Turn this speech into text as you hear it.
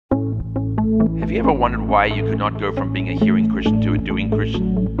Have you ever wondered why you could not go from being a hearing Christian to a doing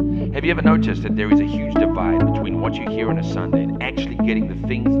Christian? Have you ever noticed that there is a huge divide between what you hear on a Sunday and actually getting the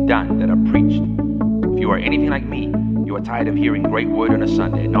things done that are preached? If you are anything like me, you are tired of hearing great word on a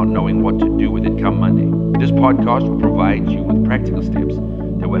Sunday and not knowing what to do with it come Monday. This podcast will provide you with practical steps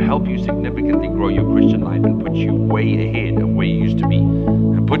that will help you significantly grow your Christian life and put you way ahead of where you used to be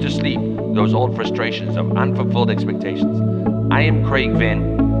and put to sleep those old frustrations of unfulfilled expectations. I am Craig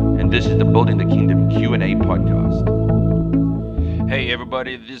Venn, and this is the Building the Kingdom Q&A podcast. Hey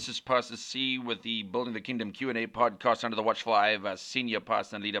everybody, this is Pastor C with the Building the Kingdom Q&A podcast under the watchful eye of senior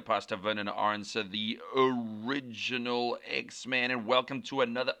pastor and leader, Pastor Vernon Arnser, the original X-Man, and welcome to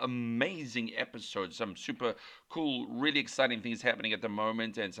another amazing episode. Some super cool, really exciting things happening at the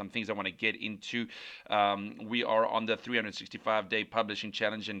moment and some things I want to get into. We are on the 365-day publishing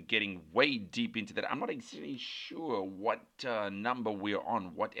challenge and getting way deep into that. I'm not exactly sure what number we're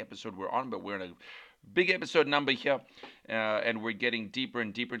on, what episode we're on, but we're in a big episode number here, and we're getting deeper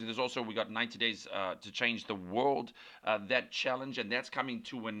and deeper into this. Also, we got 90 days to change the world, that challenge, and that's coming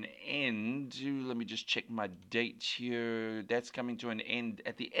to an end. Let me just check my date here. That's coming to an end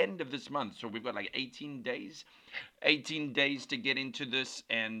at the end of this month. So we've got like 18 days to get into this,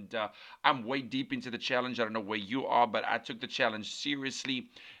 and I'm way deep into the challenge. I don't know where you are, but I took the challenge seriously,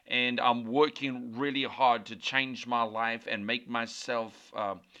 and I'm working really hard to change my life and make myself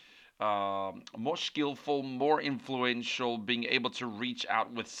more skillful, more influential, being able to reach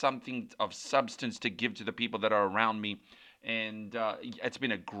out with something of substance to give to the people that are around me. And it's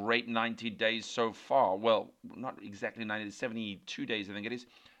been a great 90 days so far. Well, not exactly 90, 72 days, I think it is.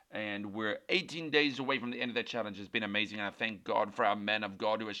 And we're 18 days away from the end of that challenge. It's been amazing. And I thank God for our man of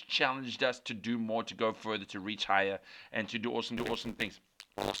God who has challenged us to do more, to go further, to reach higher, and to do awesome things.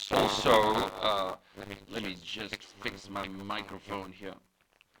 Also, let me just fix my microphone here.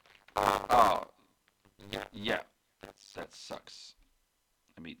 Oh, yeah, that sucks.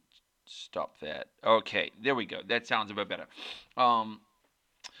 Let me stop that. Okay, there we go. That sounds a bit better. Um,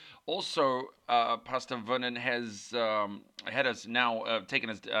 Pastor Vernon has had us now taken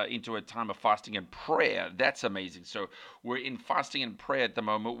us into a time of fasting and prayer. That's amazing. So we're in fasting and prayer at the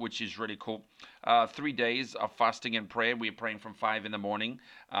moment, which is really cool. 3 days of fasting and prayer. We're praying from 5 in the morning,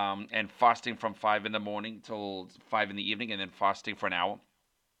 and fasting from 5 in the morning till 5 in the evening, and then fasting for an hour.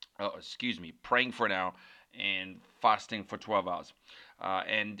 Praying for an hour and fasting for 12 hours.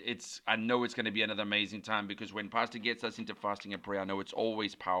 And I know it's going to be another amazing time, because when Pastor gets us into fasting and prayer, I know it's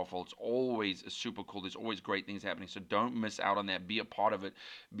always powerful. It's always super cool. There's always great things happening. So don't miss out on that. Be a part of it.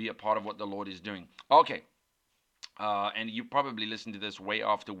 Be a part of what the Lord is doing. Okay. And you probably listened to this way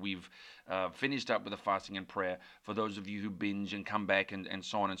after we've finished up with the fasting and prayer, for those of you who binge and come back and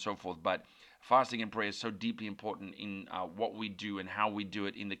so on and so forth. But fasting and prayer is so deeply important in what we do and how we do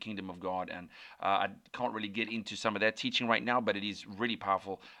it in the kingdom of God. And I can't really get into some of that teaching right now, but it is really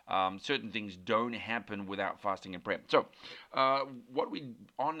powerful. Certain things don't happen without fasting and prayer. So what we're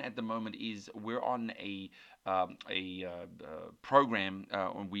on at the moment is we're on a program,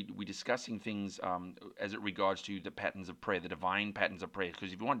 and we're discussing things as it regards to the patterns of prayer, the divine patterns of prayer.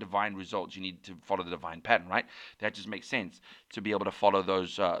 Because if you want divine results, you need to follow the divine pattern, right? That just makes sense, to be able to follow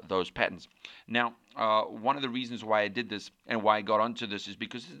those patterns. Now, one of the reasons why I did this and why I got onto this is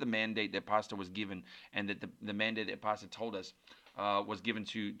because this is the mandate that Pastor was given, and that the mandate that Pastor told us was given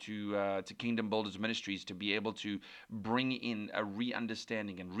to Kingdom Builders Ministries, to be able to bring in a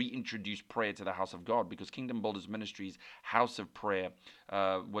re-understanding and reintroduce prayer to the house of God, because Kingdom Builders Ministries House of Prayer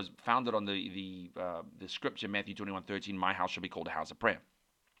was founded on the scripture Matthew 21:13, my house shall be called a house of prayer.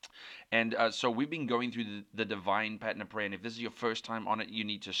 And so we've been going through the divine pattern of prayer. And if this is your first time on it, you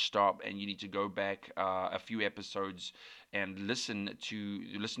need to stop and you need to go back a few episodes and listen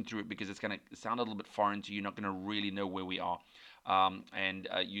through it, because it's going to sound a little bit foreign to you. You're not going to really know where we are. And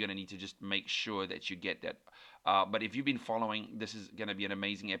you're going to need to just make sure that you get that. But if you've been following, this is going to be an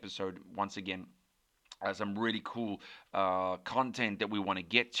amazing episode once again. Some really cool content that we want to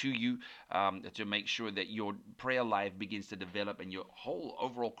get to you, to make sure that your prayer life begins to develop and your whole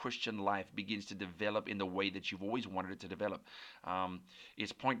overall Christian life begins to develop in the way that you've always wanted it to develop.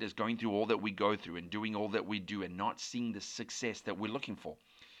 It's pointless going through all that we go through and doing all that we do and not seeing the success that we're looking for.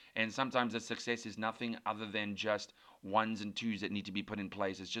 And sometimes the success is nothing other than just ones and twos that need to be put in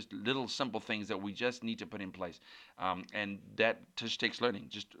place. It's just little simple things that we just need to put in place. And that just takes learning,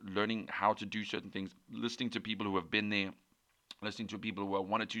 just learning how to do certain things, listening to people who have been there, listening to people who are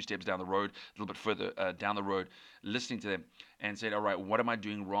 1 or 2 steps down the road, a little bit further down the road, listening to them and saying, all right, what am I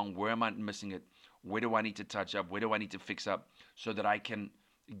doing wrong? Where am I missing it? Where do I need to touch up? Where do I need to fix up, so that I can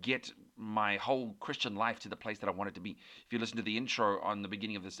get my whole Christian life to the place that I want it to be. If you listen to the intro on the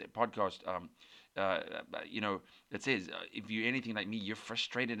beginning of this podcast, it says, if you're anything like me, you're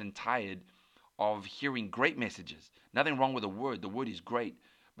frustrated and tired of hearing great messages. Nothing wrong with the word. The word is great.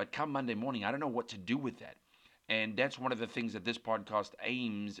 But come Monday morning, I don't know what to do with that. And that's one of the things that this podcast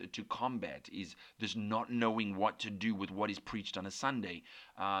aims to combat is this not knowing what to do with what is preached on a Sunday,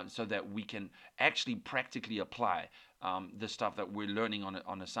 so that we can actually practically apply the stuff that we're learning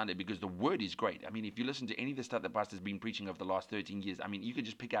on a Sunday, because the word is great. I mean, if you listen to any of the stuff that Pastor's been preaching over the last 13 years, I mean, you could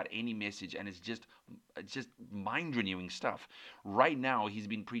just pick out any message and it's just mind-renewing stuff. Right now, he's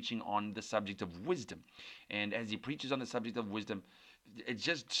been preaching on the subject of wisdom. And as he preaches on the subject of wisdom, it's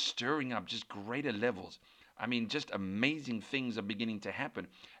just stirring up just greater levels. I mean, just amazing things are beginning to happen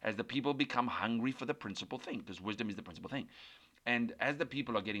as the people become hungry for the principal thing, because wisdom is the principal thing. And as the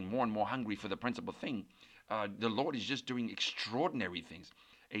people are getting more and more hungry for the principal thing, the Lord is just doing extraordinary things.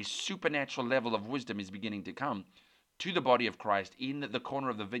 A supernatural level of wisdom is beginning to come to the body of Christ in the corner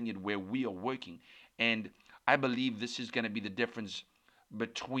of the vineyard where we are working. And I believe this is going to be the difference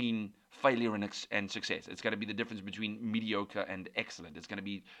between failure and success. It's going to be the difference between mediocre and excellent. It's going to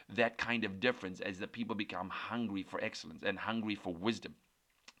be that kind of difference as the people become hungry for excellence and hungry for wisdom.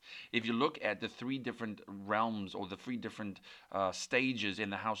 If you look at the three different realms or the three different stages in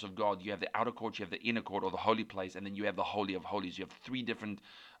the house of God, you have the outer court, you have the inner court or the holy place, and then you have the Holy of Holies. You have three different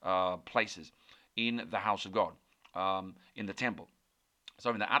places in the house of God, in the temple. So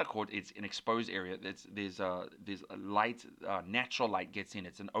in the outer court, it's an exposed area. There's a light, natural light gets in.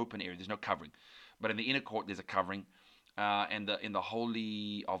 It's an open area. There's no covering. But in the inner court, there's a covering. And in the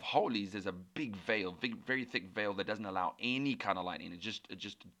Holy of Holies, there's a big veil, very thick veil that doesn't allow any kind of light in. It's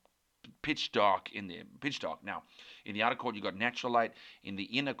just pitch dark in there, pitch dark. Now, in the outer court, you've got natural light. In the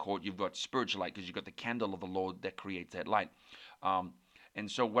inner court, you've got spiritual light because you've got the candle of the Lord that creates that light. And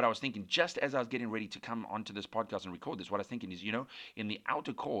so what I was thinking, just as I was getting ready to come onto this podcast and record this, what I was thinking is, in the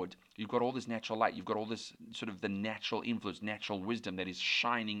outer court, you've got all this natural light. You've got all this sort of the natural influence, natural wisdom that is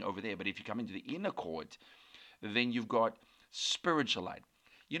shining over there. But if you come into the inner court, then you've got spiritual light.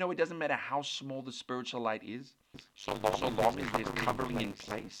 It doesn't matter how small the spiritual light is, so long as there's covering in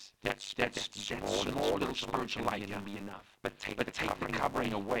place, that small little spiritual light can be enough. But take the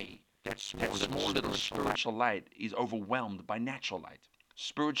covering away, that small little spiritual light is overwhelmed by natural light.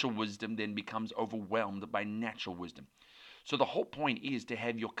 Spiritual wisdom then becomes overwhelmed by natural wisdom. So the whole point is to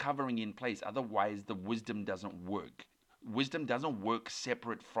have your covering in place. Otherwise, the wisdom doesn't work. Wisdom doesn't work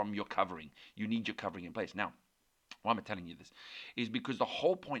separate from your covering. You need your covering in place. Now, why am I telling you this? Is because the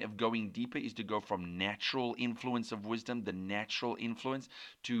whole point of going deeper is to go from natural influence of wisdom, the natural influence,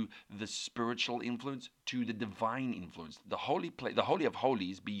 to the spiritual influence, to the divine influence. The holy of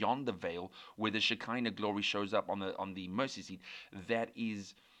holies, beyond the veil, where the Shekinah glory shows up on the mercy seat, that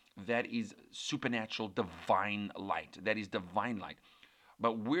is supernatural divine light. That is divine light.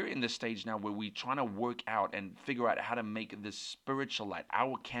 But we're in the stage now where we're trying to work out and figure out how to make this spiritual light,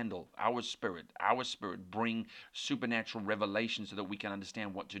 our candle, our spirit, bring supernatural revelation so that we can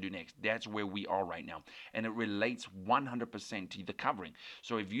understand what to do next. That's where we are right now. And it relates 100% to the covering.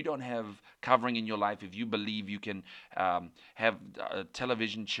 So if you don't have covering in your life, if you believe you can have a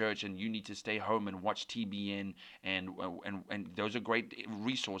television church and you need to stay home and watch TBN, and those are great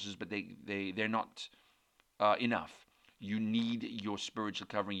resources, but they're not enough. You need your spiritual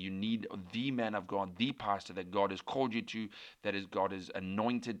covering. You need the man of God, the pastor that God has called you to, God is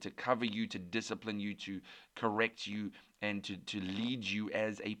anointed to cover you, to discipline you, to correct you, and to lead you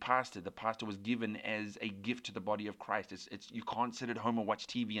as a pastor. The pastor was given as a gift to the body of Christ. You can't sit at home and watch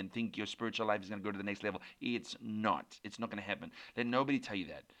TV and think your spiritual life is going to go to the next level. It's not. It's not going to happen. Let nobody tell you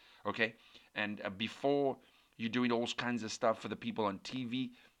that, okay? And before you're doing all kinds of stuff for the people on TV,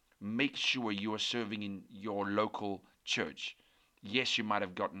 make sure you are serving in your local church. Yes, you might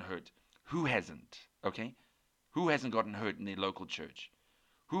have gotten hurt. Who hasn't? Okay? Who hasn't gotten hurt in their local church?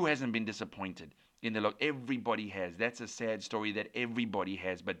 Who hasn't been disappointed in the local? Everybody has. That's a sad story that everybody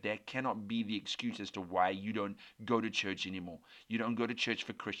has, but that cannot be the excuse as to why you don't go to church anymore. You don't go to church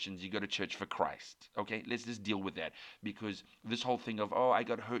for Christians, you go to church for Christ. Okay? Let's just deal with that, because this whole thing of, I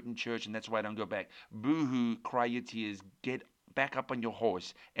got hurt in church and that's why I don't go back. Boo-hoo, cry your tears, get back up on your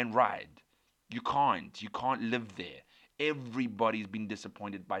horse and ride. You can't live there. Everybody's been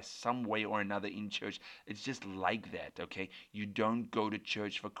disappointed by some way or another in church. It's just like that, okay? You don't go to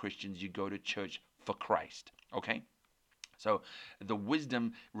church for Christians, you go to church for Christ, okay? So the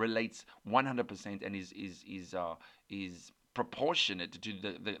wisdom relates 100% and is proportionate to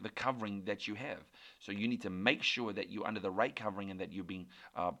the covering that you have. So you need to make sure that you're under the right covering and that you're being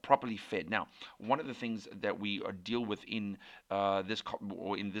properly fed. Now, one of the things that we deal with in this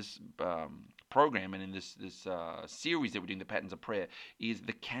program and in this series that we're doing, the Patterns of Prayer, is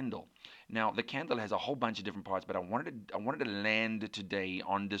the candle. Now, the candle has a whole bunch of different parts, but I wanted to land today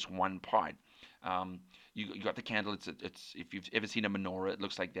on this one part. Um, you got the candle. It's if you've ever seen a menorah, it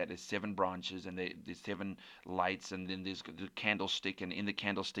looks like that. There's 7 branches and there's 7 lights, and then there's the candlestick, and in the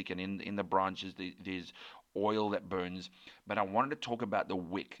candlestick and in the branches there's oil that burns. But I wanted to talk about the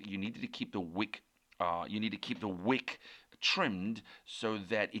wick. You need to keep the wick. You need to keep the wick trimmed so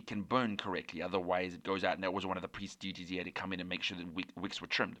that it can burn correctly. Otherwise, it goes out. And that was one of the priest's duties. He had to come in and make sure that wicks were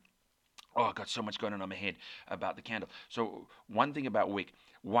trimmed. Oh, I got so much going on in my head about the candle. So one thing about wick,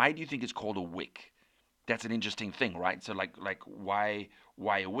 why do you think it's called a wick? That's an interesting thing, right? So like why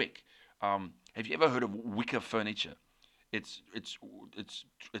a wick? Have you ever heard of wicker furniture? It's it's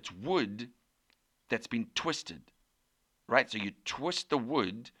it's wood that's been twisted, right? So you twist the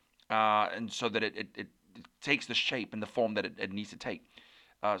wood, and so that it takes the shape and the form that it needs to take.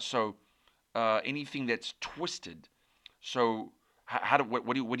 So anything that's twisted. So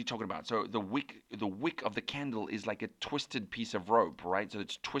what are you talking about? So the wick of the candle is like a twisted piece of rope, right? So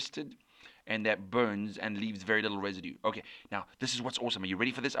it's twisted, and that burns and leaves very little residue. Okay, now this is what's awesome. Are you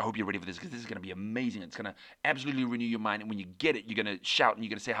ready for this? I hope you're ready for this, because this is going to be amazing. It's going to absolutely renew your mind, and when you get it, you're going to shout and you're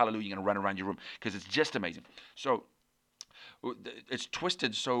going to say hallelujah. You're going to run around your room because it's just amazing. So it's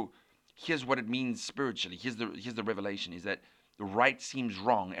twisted. So here's what it means spiritually. Here's the revelation: is that the right seems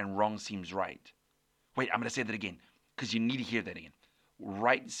wrong and wrong seems right. Wait, I'm going to say that again because you need to hear that again.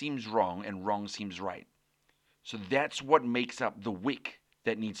 Right seems wrong and wrong seems right. So that's what makes up the wick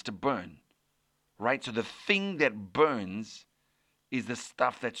that needs to burn, right? So the thing that burns is the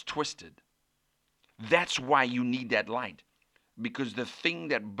stuff that's twisted. That's why you need that light, because the thing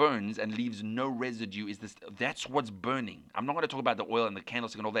that burns and leaves no residue is this. That's what's burning. I'm not going to talk about the oil and the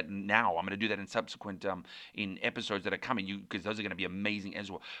candlestick and all that now. I'm going to do that in subsequent in episodes that are coming, because those are going to be amazing as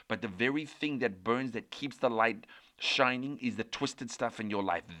well. But the very thing that burns, that keeps the light shining, is the twisted stuff in your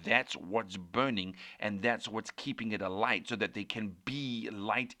life. That's what's burning, and that's what's keeping it alight, so that there can be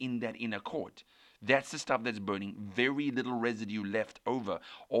light in that inner court. That's the stuff that's burning. Very little residue left over.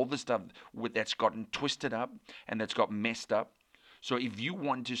 All the stuff that's gotten twisted up and that's got messed up. So if you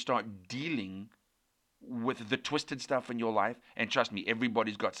want to start dealing with the twisted stuff in your life, and trust me,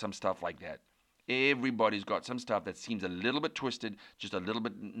 everybody's got some stuff like that. Everybody's got some stuff that seems a little bit twisted, just a little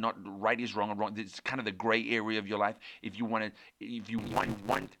bit not right is wrong or wrong. It's kind of the gray area of your life. If you want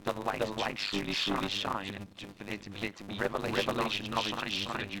the light to truly shine, and for there to be revelation knowledge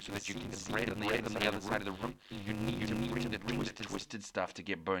in you, so that you can see the bread on the other side of the room, you need to bring the twisted stuff to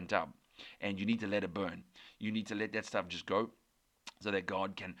get burnt up, and you need to let it burn. You need to let that stuff just go, so that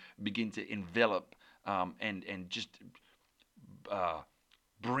God can begin to envelop and just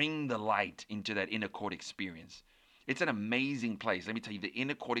bring the light into that inner court experience. It's an amazing place. Let me tell you, the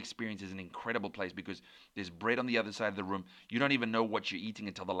inner court experience is an incredible place, because there's bread on the other side of the room. You don't even know what you're eating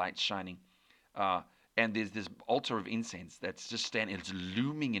until the light's shining. And there's this altar of incense that's just standing, it's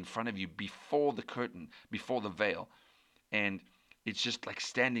looming in front of you before the curtain, before the veil. And it's just like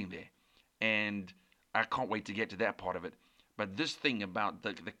standing there. And I can't wait to get to that part of it. But this thing about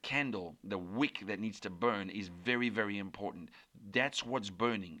the candle, the wick that needs to burn, is very, very important. That's what's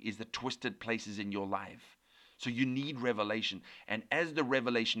burning, is the twisted places in your life. So you need revelation. And as the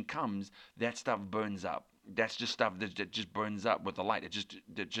revelation comes, that stuff burns up. That's just stuff that just burns up with the light.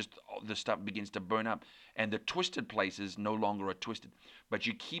 The stuff begins to burn up. And the twisted places no longer are twisted. But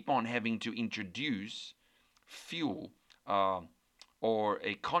you keep on having to introduce fuel or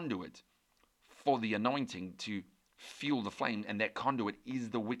a conduit for the anointing to fuel the flame, and that conduit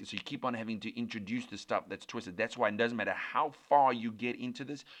is the wick. So you keep on having to introduce the stuff that's twisted. That's why it doesn't matter how far you get into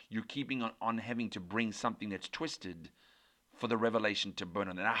this, you're keeping on having to bring something that's twisted for the revelation to burn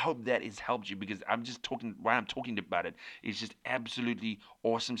on. And I hope that has helped you, because I'm just talking, why I'm talking about it, it's just absolutely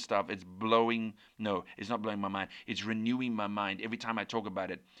awesome stuff. It's not blowing my mind. It's renewing my mind every time I talk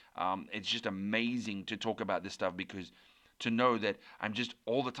about it. It's just amazing to talk about this stuff, because to know that I'm just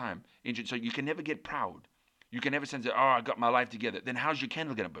all the time. So you can never get proud. You can never sense that, I got my life together. Then how's your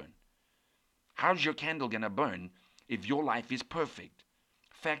candle going to burn? How's your candle going to burn if your life is perfect?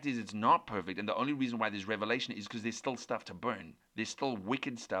 Fact is, it's not perfect. And the only reason why there's revelation is because there's still stuff to burn. There's still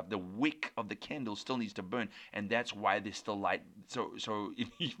wicked stuff. The wick of the candle still needs to burn. And that's why there's still light. So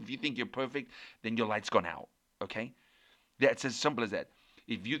if you think you're perfect, then your light's gone out. Okay? That's as simple as that.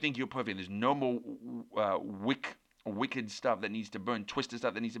 If you think you're perfect, there's no more wick wicked stuff that needs to burn, twisted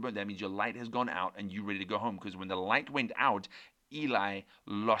stuff that needs to burn, that means your light has gone out and you're ready to go home. Because when the light went out, Eli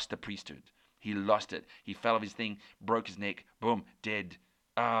lost the priesthood. He lost it. He fell off his thing, broke his neck, boom, dead.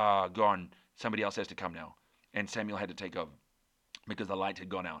 Gone. Somebody else has to come now. And Samuel had to take over because the light had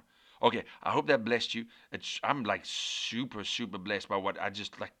gone out. Okay, I hope that blessed you. I'm like super, super blessed by what I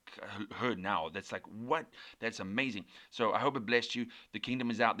just like heard now. That's like, what? That's amazing. So I hope it blessed you. The kingdom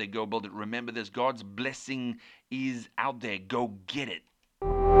is out there. Go build it. Remember this, God's blessing is out there. Go get it.